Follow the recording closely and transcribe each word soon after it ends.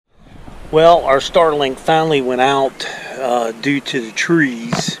Well, our Starlink finally went out due to the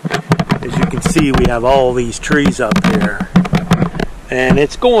trees. As you can see, we have all these trees up there. And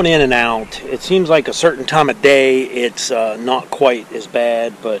it's going in and out. It seems like a certain time of day it's not quite as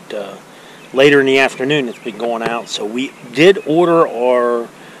bad, but later in the afternoon it's been going out. So we did order our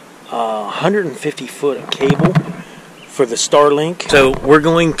 150 foot of cable for the Starlink. So we're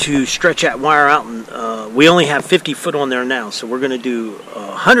going to stretch that wire out, and we only have 50 foot on there now, so we're going to do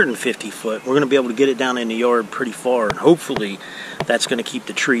 150 foot. We're going to be able to get it down in the yard pretty far, and hopefully that's going to keep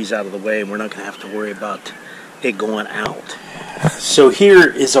the trees out of the way, and we're not going to have to worry about it going out. So here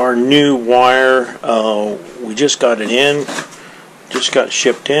is our new wire. We just got it in, just got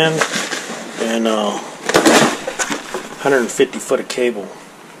shipped in, and 150 foot of cable.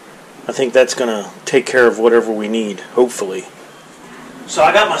 I think that's going to take care of whatever we need, hopefully. So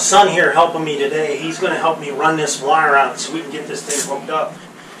I got my son here helping me today. He's going to help me run this wire out so we can get this thing hooked up.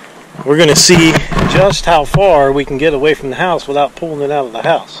 We're going to see just how far we can get away from the house without pulling it out of the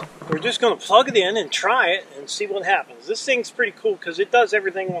house. We're just going to plug it in and try it and see what happens. This thing's pretty cool because it does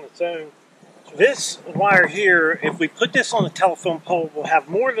everything on its own. This wire here, if we put this on a telephone pole, we'll have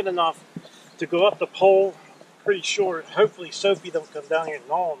more than enough to go up the pole pretty short. Hopefully Sophie don't come down here and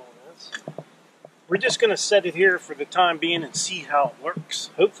gnaw on this. We're just going to set it here for the time being and see how it works.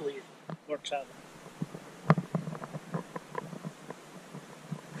 Hopefully it works out.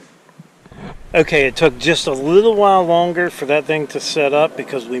 Okay, it took just a little while longer for that thing to set up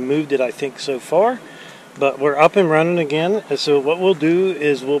because we moved it, I think, so far. But we're up and running again. And so what we'll do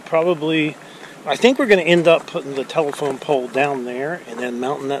is we'll probably, I think we're going to end up putting the telephone pole down there and then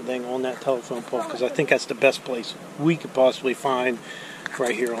mounting that thing on that telephone pole because I think that's the best place we could possibly find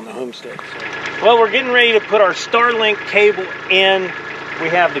right here on the homestead. Well, we're getting ready to put our Starlink cable in. We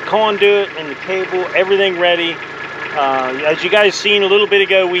have the conduit and the cable, everything ready. As you guys seen a little bit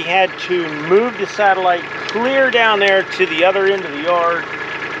ago, we had to move the satellite clear down there to the other end of the yard,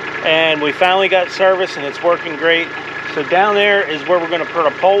 and we finally got service and it's working great. So down there is where we're going to put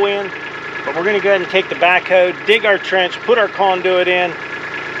a pole in, but we're going to go ahead and take the backhoe, dig our trench, put our conduit in,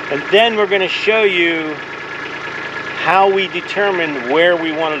 and then we're going to show you how we determined where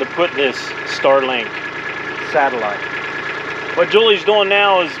we wanted to put this Starlink satellite. What Julie's doing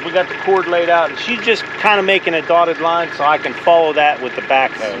now is we got the cord laid out, and she's just kind of making a dotted line so I can follow that with the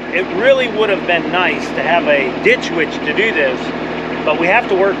backhoe. It really would have been nice to have a ditch witch to do this, but we have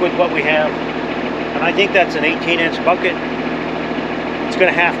to work with what we have, and I think that's an 18-inch bucket. It's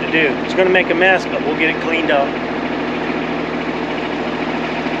going to have to do. It's going to make a mess, but we'll get it cleaned up.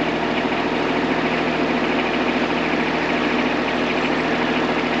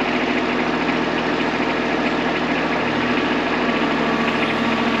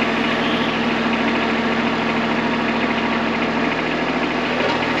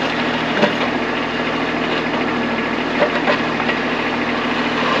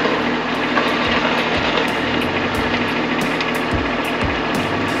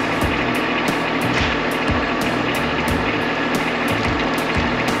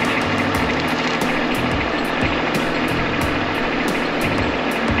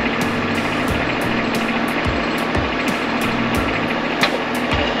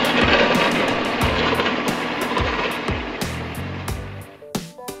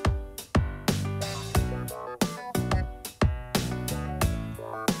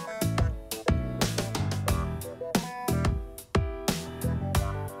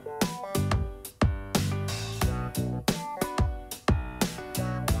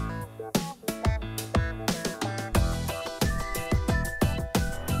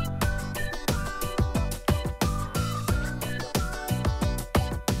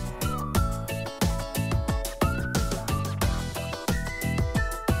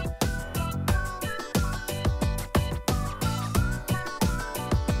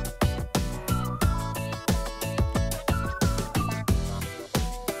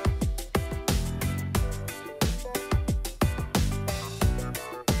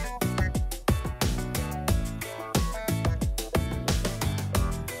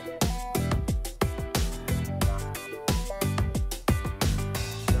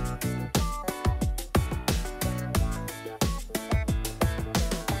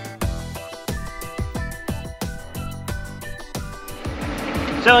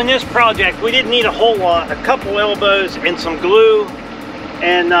 So in this project, we didn't need a whole lot, a couple elbows and some glue,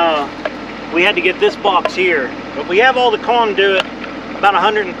 and we had to get this box here. But we have all the conduit, about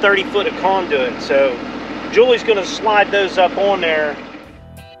 130 foot of conduit, so Julie's going to slide those up on there.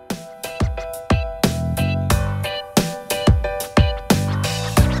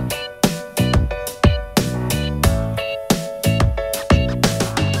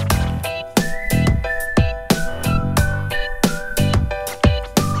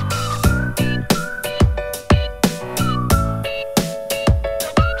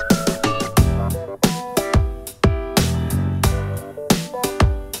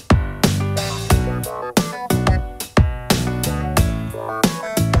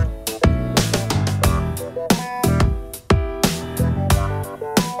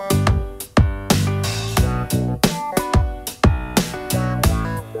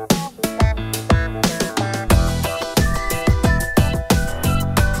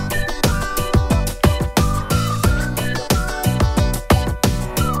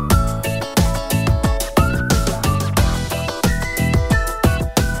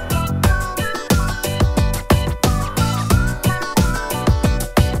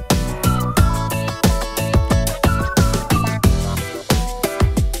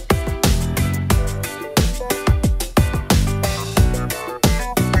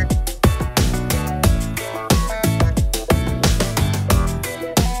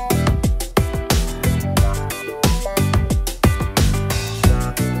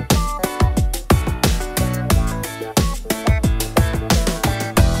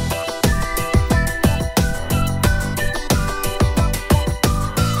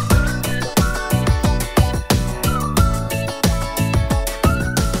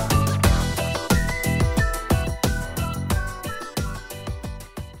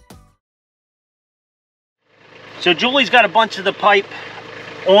 So Julie's got a bunch of the pipe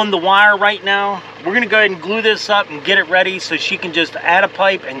on the wire right now. We're gonna go ahead and glue this up and get it ready so she can just add a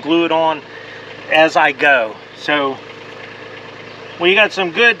pipe and glue it on as I go. So we got some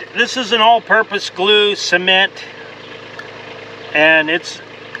good, this is an all-purpose glue, cement, and it's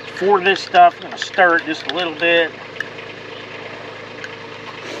for this stuff. I'm gonna stir it just a little bit.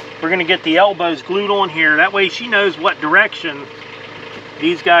 We're gonna get the elbows glued on here. That way she knows what direction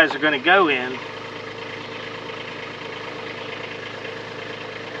these guys are gonna go in.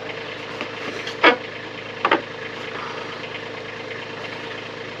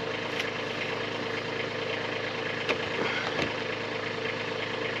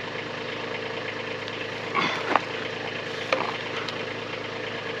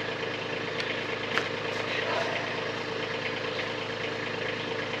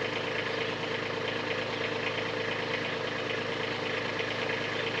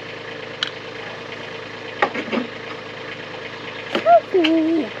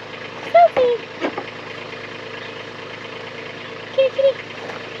 Sophie! Sophie! Kitty, kitty.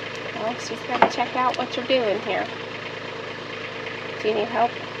 Well, she's got to check out what you're doing here. Do you need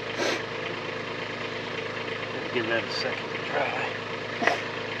help? Give that a second to try.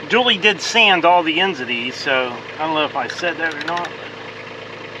 Julie did sand all the ends of these, so I don't know if I said that or not.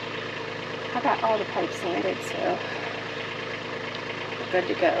 I got all the pipes sanded, so we're good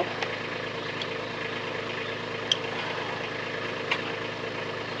to go.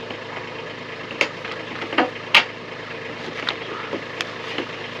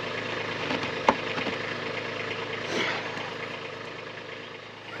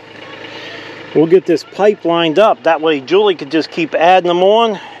 We'll get this pipe lined up. That way Julie could just keep adding them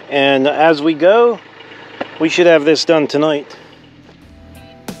on, and as we go, we should have this done tonight.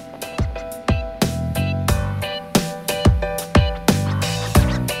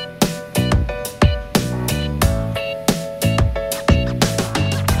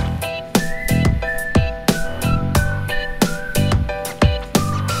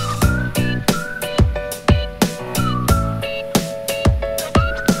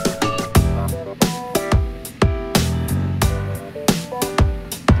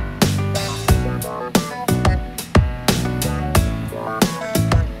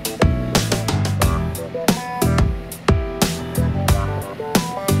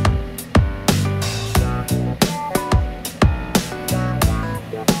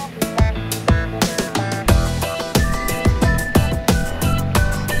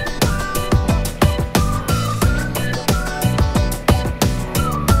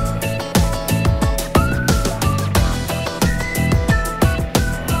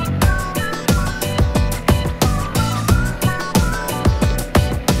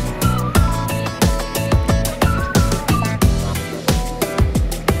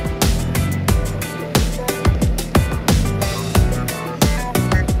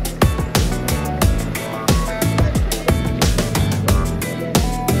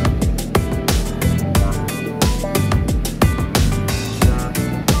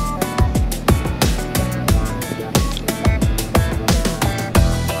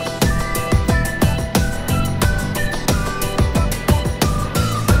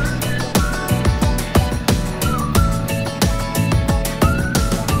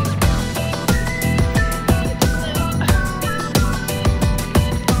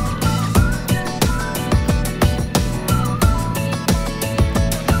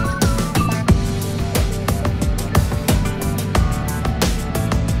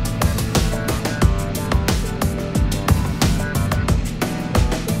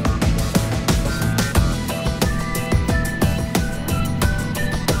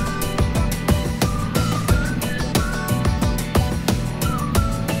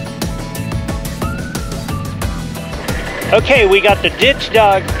 Okay, we got the ditch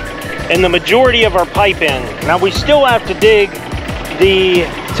dug and the majority of our pipe in. Now we still have to dig the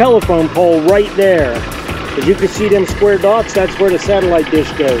telephone pole right there. As you can see them square dots, that's where the satellite dish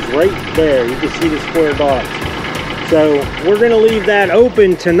goes, right there. You can see the square dots. So we're gonna leave that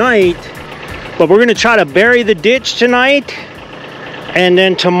open tonight, but we're gonna try to bury the ditch tonight. And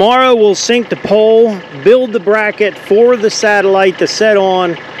then tomorrow we'll sink the pole, build the bracket for the satellite to set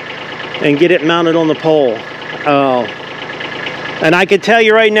on, and get it mounted on the pole. And I can tell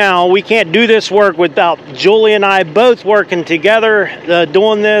you right now, we can't do this work without Julie and I both working together,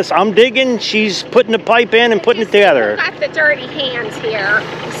 doing this. I'm digging, she's putting the pipe in and putting it together. Who got the dirty hands here?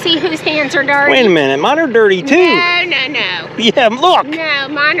 See whose hands are dirty? Wait a minute, mine are dirty too. No, no, no. Yeah, look. No,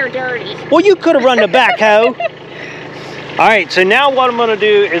 mine are dirty. Well, you could have run the backhoe. All right, so now what I'm gonna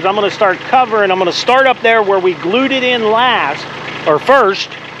do is I'm gonna start covering. I'm gonna start up there where we glued it in last, or first,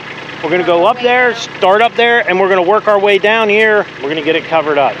 We're gonna go up there, start up there, and we're gonna work our way down here. We're gonna get it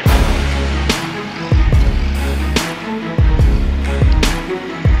covered up.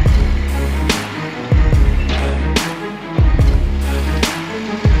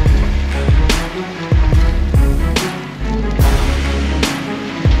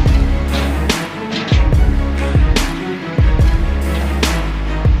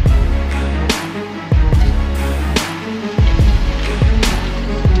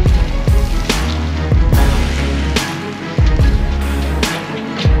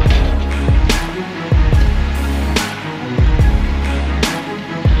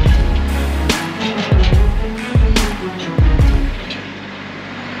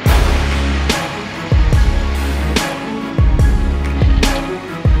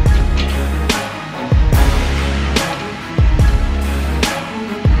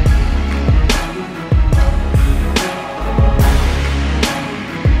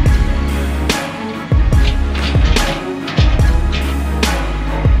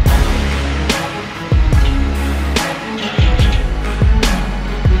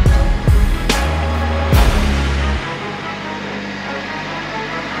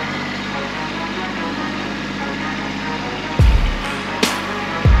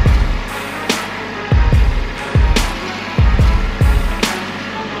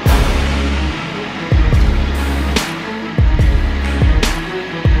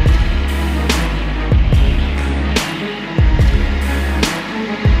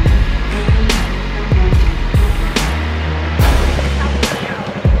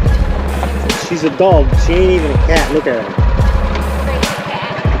 She's a dog. She ain't even a cat. Look at her.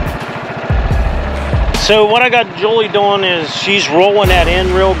 So what I got Julie doing is she's rolling that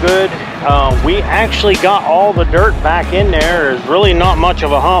in real good. We actually got all the dirt back in there. There's really not much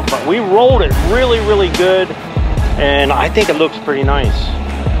of a hump, but we rolled it really, really good. And I think it looks pretty nice.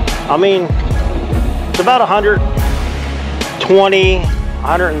 I mean, it's about 120,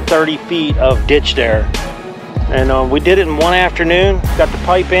 130 feet of ditch there. And we did it in one afternoon. Got the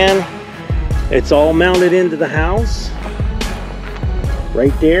pipe in. It's all mounted into the house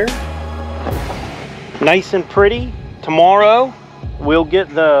right there, nice and pretty. Tomorrow we'll get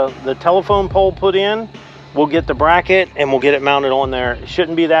the telephone pole put in, we'll get the bracket, and we'll get it mounted on there. It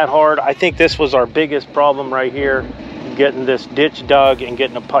shouldn't be that hard. I think this was our biggest problem right here, getting this ditch dug and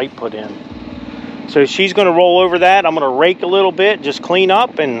getting a pipe put in. So she's going to roll over that. I'm going to rake a little bit, just clean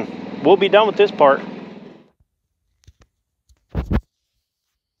up, and we'll be done with this part.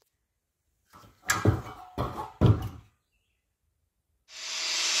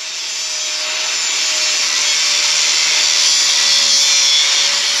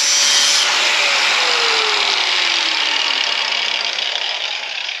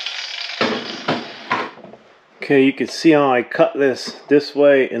 Okay, you can see how I cut this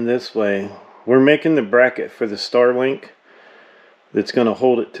way and this way. We're making the bracket for the Starlink that's going to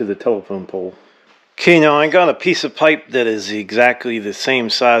hold it to the telephone pole. Okay, now I got a piece of pipe that is exactly the same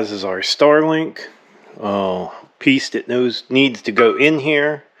size as our Starlink. Piece that needs to go in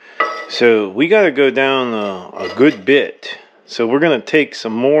here. So we got to go down a good bit. So we're going to take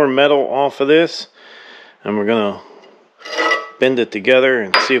some more metal off of this, and we're going to bend it together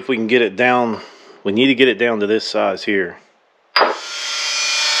and see if we can get it down. We need to get it down to this size here.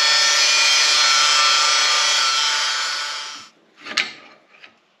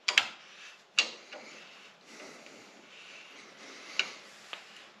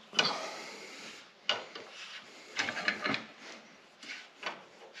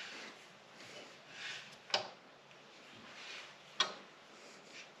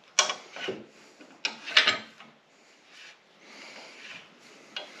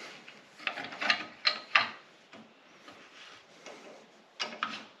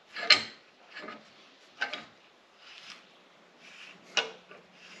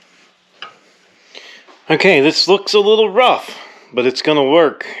 Okay, this looks a little rough, but it's going to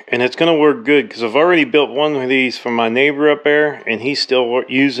work, and it's going to work good because I've already built one of these for my neighbor up there, and he's still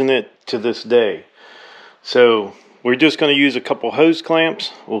using it to this day. So we're just going to use a couple hose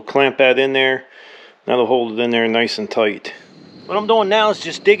clamps. We'll clamp that in there. That'll hold it in there nice and tight. What I'm doing now is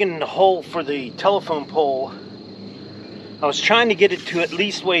just digging the hole for the telephone pole. I was trying to get it to at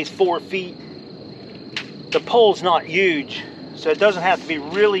least weighs 4 feet. The pole's not huge, so it doesn't have to be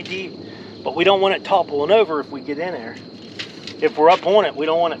really deep. But we don't want it toppling over if we get in there. If we're up on it, we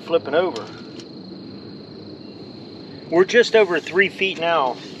don't want it flipping over. We're just over 3 feet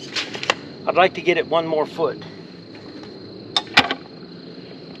now. I'd like to get it 1 more foot.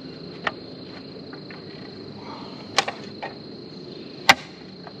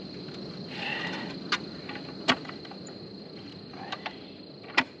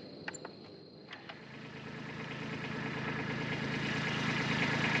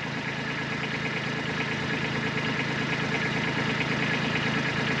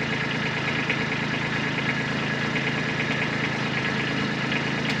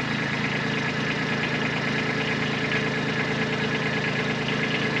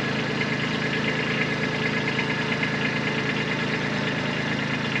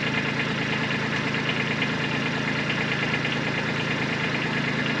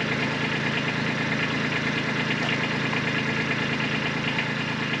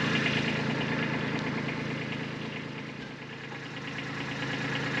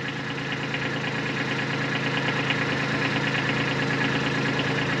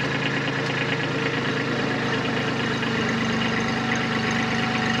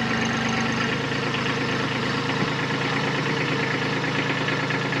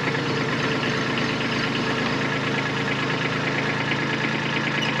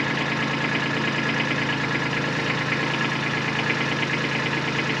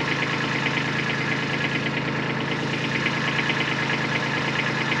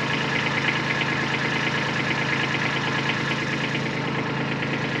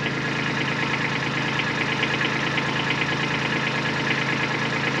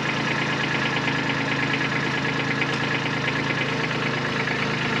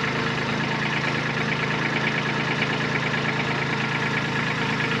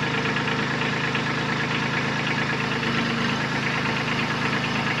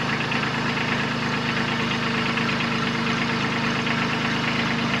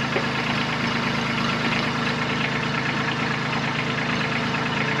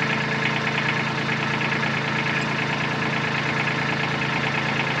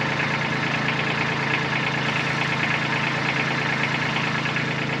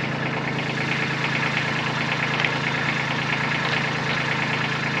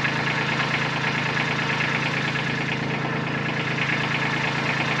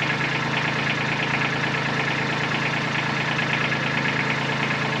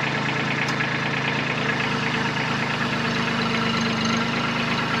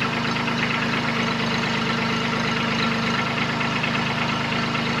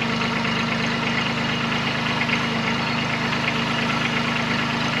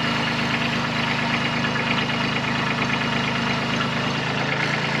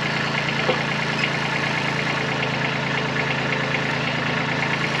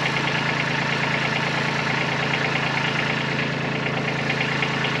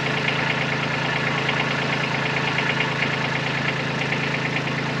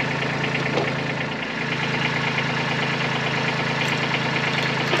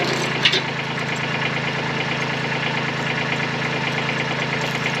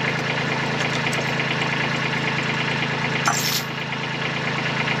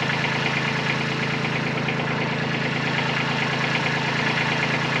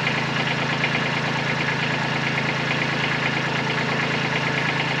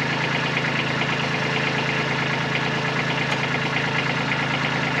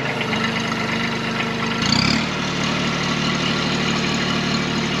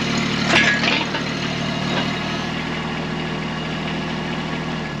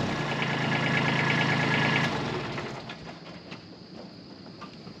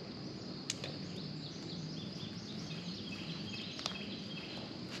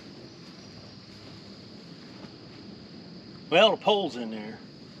 Well, the pole's in there.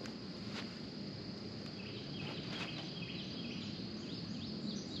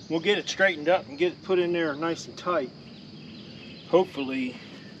 We'll get it straightened up and get it put in there nice and tight. Hopefully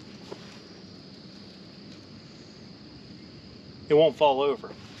it won't fall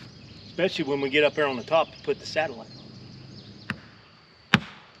over, especially when we get up there on the top to put the satellite on.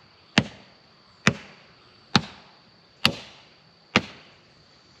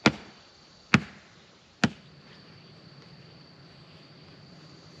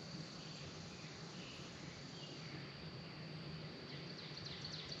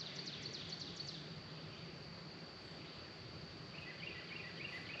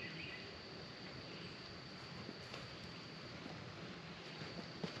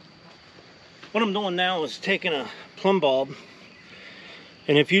 What I'm doing now is taking a plumb bulb,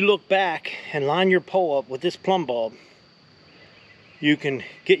 and if you look back and line your pole up with this plumb bulb, you can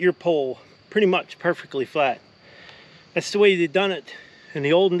get your pole pretty much perfectly flat. That's the way they done it in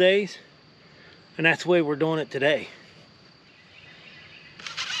the olden days, and that's the way we're doing it today.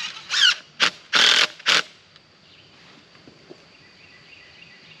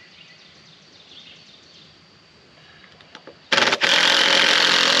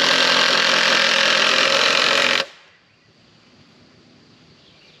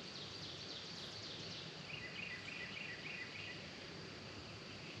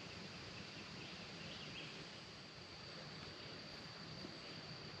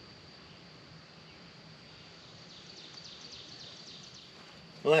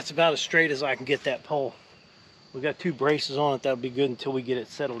 Well, that's about as straight as I can get that pole. We got 2 braces on it. That'll be good until we get it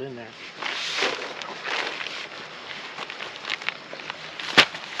settled in there.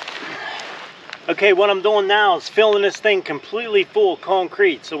 Okay, what I'm doing now is filling this thing completely full of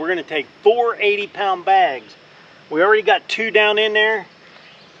concrete. So we're going to take 4 80-pound bags. We already got 2 down in there.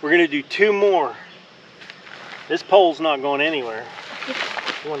 We're going to do 2 more. This pole's not going anywhere.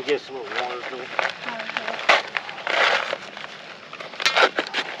 You want to get some water to it?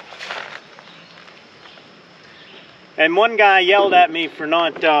 And one guy yelled at me for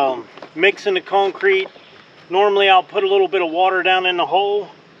not mixing the concrete. Normally I'll put a little bit of water down in the hole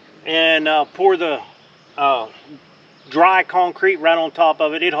and pour the dry concrete right on top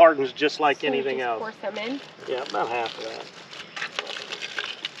of it. It hardens just like anything else. Pour some in? Yeah, about half of that.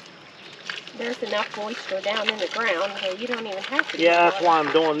 There's enough moisture down in the ground, so you don't even have to. Yeah, that's why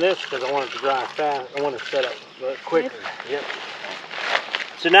I'm doing this, because I want it to dry fast. I want it to set up quicker. Yep.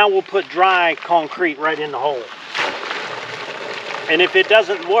 So now we'll put dry concrete right in the hole. And if it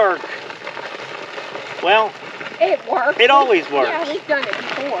doesn't work, well, it works. It always works. Yeah, we've done it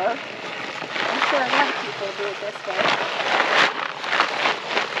before. I'm sure a lot of people do it this way.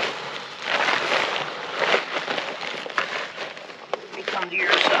 Let me come to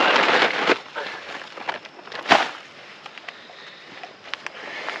your side.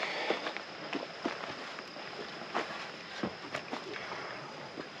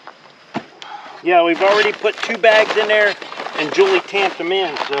 Yeah, we've already put 2 bags in there, and Julie tamped them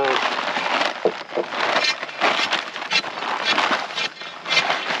in, so.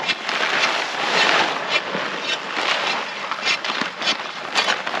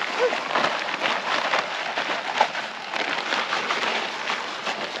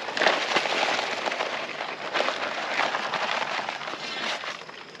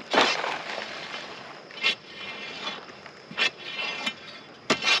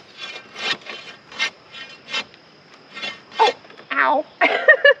 Ow!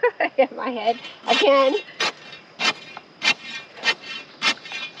 I hit my head again.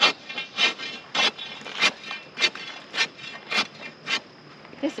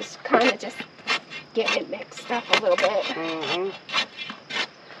 This is kind of just getting it mixed up a little bit. Mm-hmm.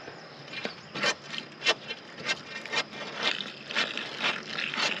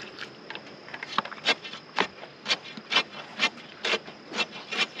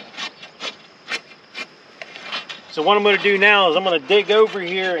 So what I'm going to do now is I'm going to dig over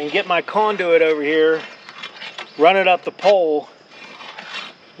here and get my conduit over here, run it up the pole,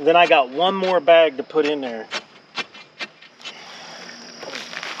 and then I got 1 more bag to put in there.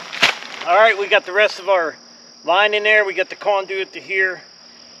 Alright, we got the rest of our line in there. We got the conduit to here.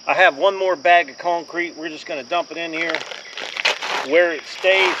 I have 1 more bag of concrete. We're just going to dump it in here where it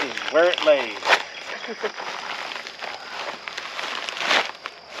stays and where it lays.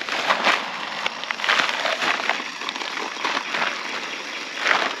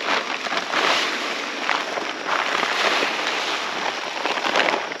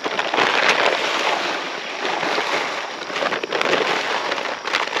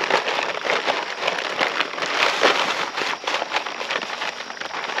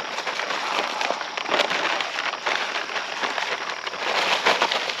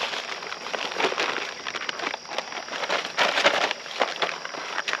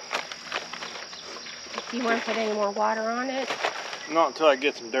 Do you want to put any more water on it? Not until I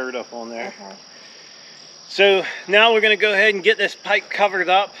get some dirt up on there. Okay. So now we're going to go ahead and get this pipe covered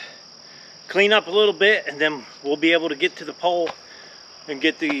up, clean up a little bit, and then we'll be able to get to the pole and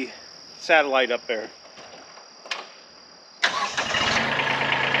get the satellite up there.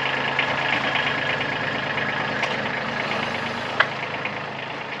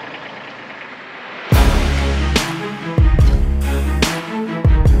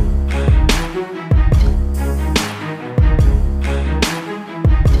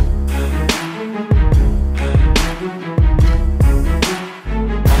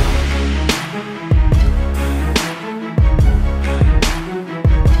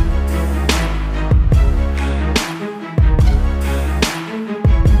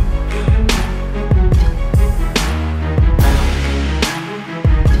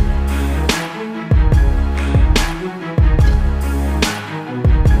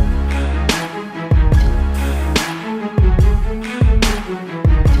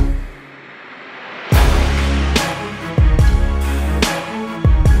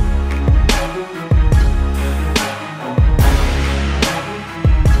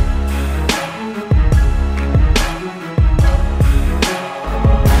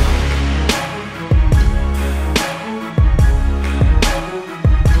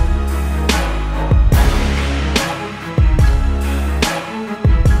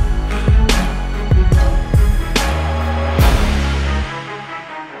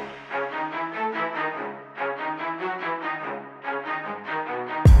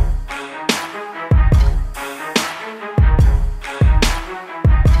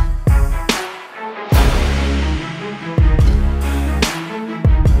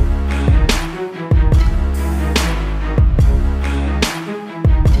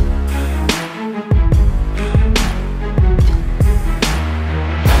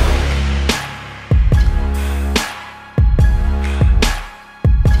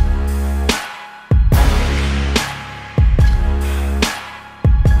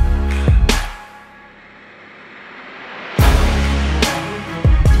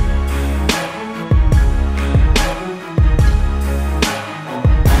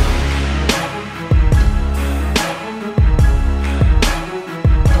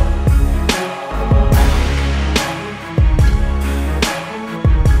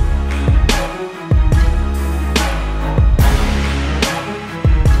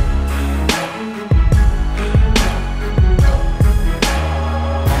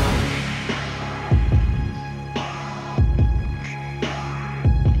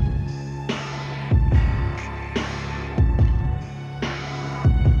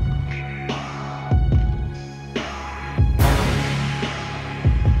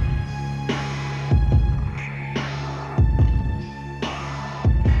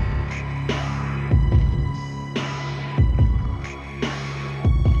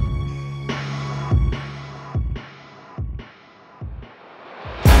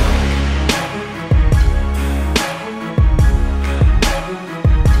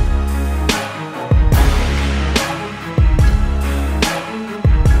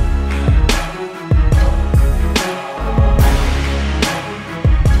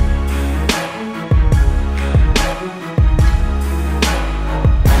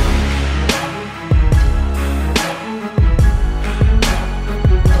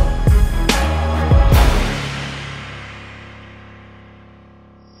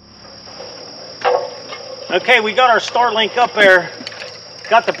 Okay, we got our Starlink up there.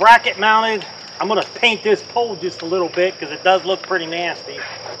 Got the bracket mounted. I'm going to paint this pole just a little bit because it does look pretty nasty.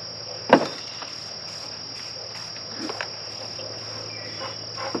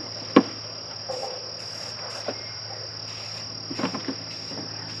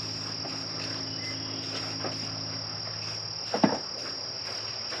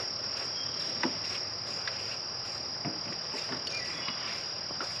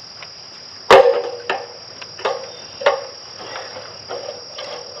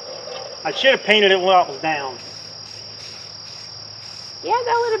 I should have painted it while it was down. Yeah,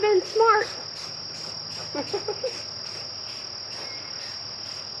 that would have been smart.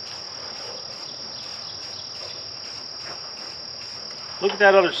 Look at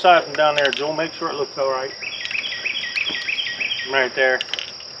that other side from down there, Joel. Make sure it looks all right. Right there.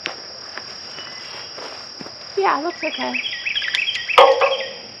 Yeah, it looks okay.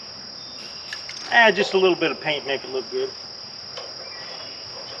 Add just a little bit of paint, make it look good.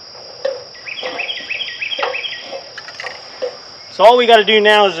 So all we got to do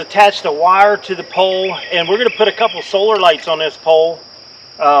now is attach the wire to the pole, and we're going to put a couple solar lights on this pole,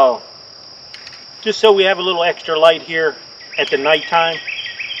 just so we have a little extra light here at the nighttime.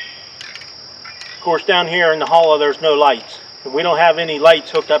 Of course, down here in the hollow, there's no lights. And we don't have any lights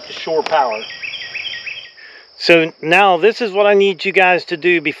hooked up to shore power. So now this is what I need you guys to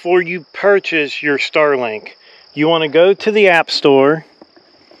do before you purchase your Starlink. You want to go to the App Store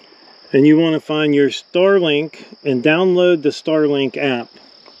and you want to find your Starlink and download the Starlink app.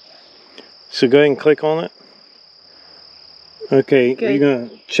 So go ahead and click on it. Okay, you're going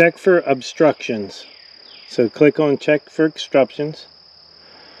to check for obstructions. So click on check for obstructions.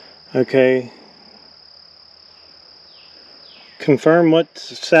 Okay. Confirm what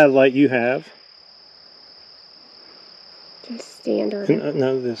satellite you have. Just standard.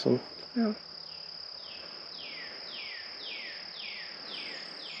 No, this one. Oh.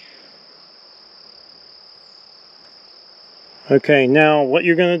 Okay, now what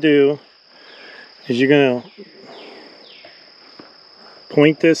you're going to do is you're going to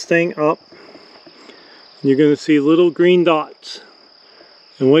point this thing up. You're going to see little green dots.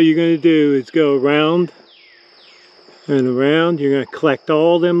 And what you're going to do is go around and around. You're going to collect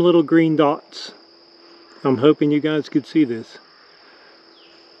all them little green dots. I'm hoping you guys could see this.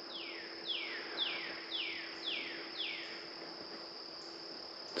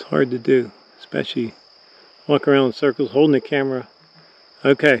 It's hard to do, especially walk around in circles holding the camera.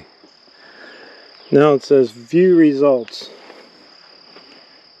 Okay. Now it says view results.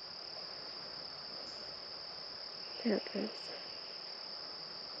 There it goes.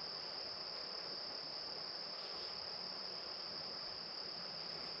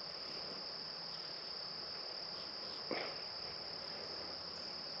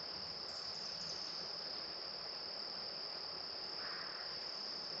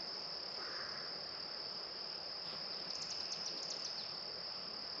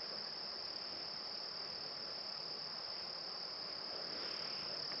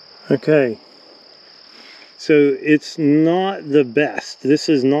 Okay. So it's not the best. This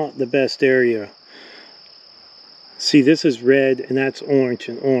is not the best area. See, this is red and that's orange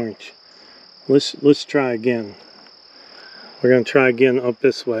and orange. Let's try again. We're going to try again up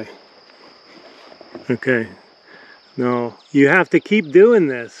this way. Okay. Now, you have to keep doing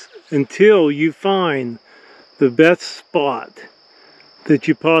this until you find the best spot that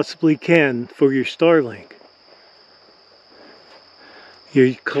you possibly can for your Starlink.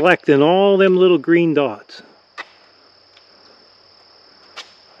 You're collecting all them little green dots.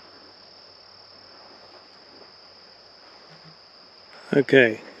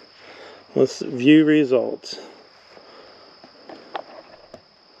 Okay, let's view results.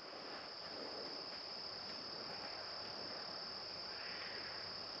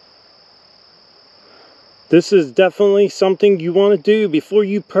 This is definitely something you want to do before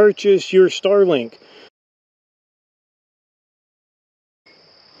you purchase your Starlink.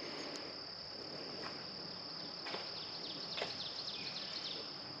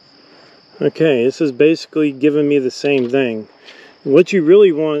 Okay, this is basically giving me the same thing. What you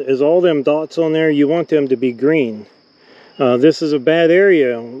really want is all them dots on there, you want them to be green. This is a bad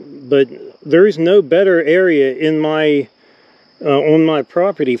area, but there is no better area in my on my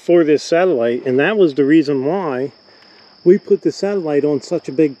property for this satellite, and that was the reason why we put the satellite on such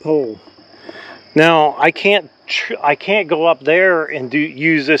a big pole. Now, I can't go up there and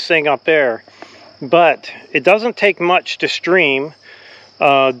use this thing up there, but it doesn't take much to stream.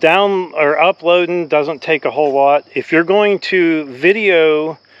 Down or uploading doesn't take a whole lot. If you're going to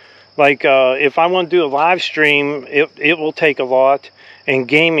video, like if I want to do a live stream, it will take a lot, and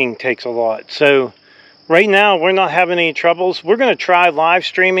gaming takes a lot. So right now we're not having any troubles. We're going to try live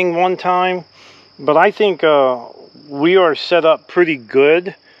streaming one time, but I think we are set up pretty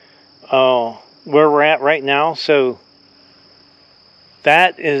good where we're at right now. So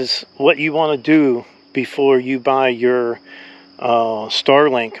that is what you want to do before you buy your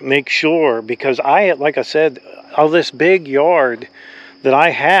Starlink. Make sure, because like I said, of this big yard that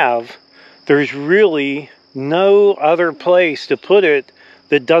I have, there's really no other place to put it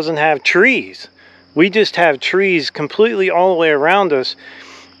that doesn't have trees. We just have trees completely all the way around us.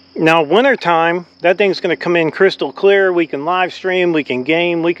 Now, wintertime, that thing's going to come in crystal clear. We can live stream, we can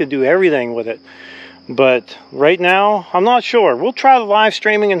game, we could do everything with it. But right now, I'm not sure. We'll try the live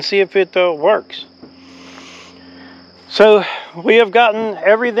streaming and see if it works. So we have gotten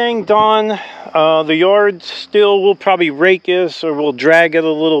everything done. The yard still, we'll probably rake this or we'll drag it a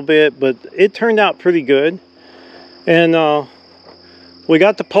little bit, but it turned out pretty good. And we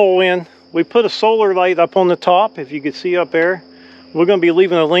got the pole in. We put a solar light up on the top, if you can see up there. We're going to be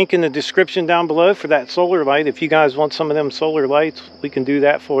leaving a link in the description down below for that solar light. If you guys want some of them solar lights, we can do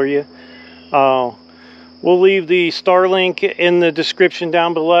that for you. We'll leave the Starlink in the description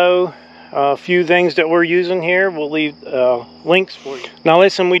down below. a few things that we're using here. We'll leave links for you. Now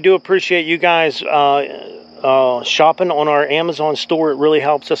listen, we do appreciate you guys shopping on our Amazon store. It really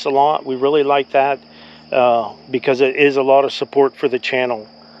helps us a lot. We really like that because it is a lot of support for the channel.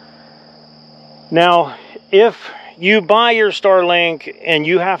 Now, if you buy your Starlink and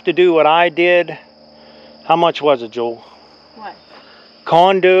you have to do what I did, how much was it, Joel? What?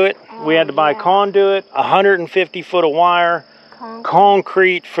 Conduit. Oh, we had to buy conduit, 150 foot of wire,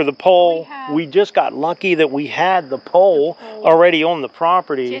 concrete for the pole. We just got lucky that we had the pole already on the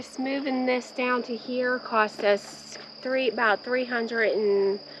property. Just moving this down to here cost us about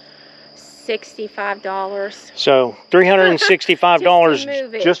 $365. So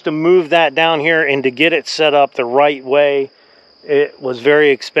 $365 just to move that down here and to get it set up the right way. It was very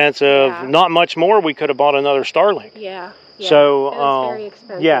expensive. Yeah. Not much more. We could have bought another Starlink. Yeah. So it was very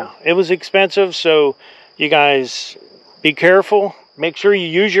expensive. Yeah, it was expensive. So you guys be careful. Make sure you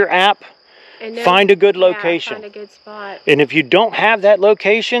use your app. And then, find a good location. Find a good spot. And if you don't have that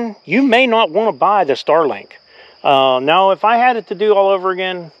location, you may not want to buy the Starlink. Now, if I had it to do all over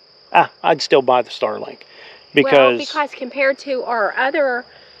again, I'd still buy the Starlink because compared to our other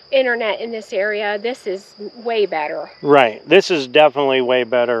internet in this area, this is way better. Right. This is definitely way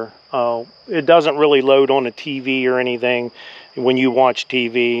better. It doesn't really load on a TV or anything when you watch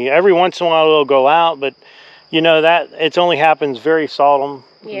TV. Every once in a while it'll go out, but you know that it only happens very seldom.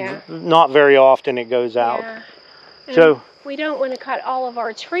 Yeah. Not very often it goes out. Yeah. So we don't want to cut all of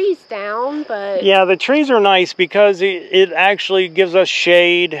our trees down, but yeah, the trees are nice because it actually gives us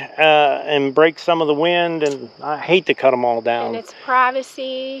shade and breaks some of the wind, and I hate to cut them all down. And it's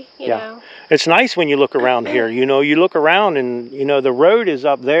privacy, you know. It's nice when you look around here. You know, you look around and, you know, the road is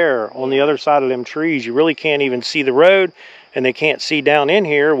up there on the other side of them trees. You really can't even see the road, and they can't see down in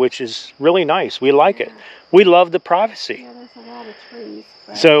here, which is really nice. We like it. We love the privacy. Yeah, there's a lot of trees.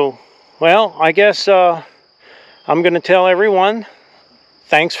 But... So, well, I guess I'm going to tell everyone,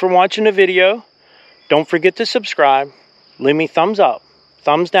 thanks for watching the video. Don't forget to subscribe. Leave me thumbs up,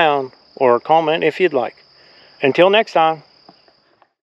 thumbs down, or a comment if you'd like. Until next time.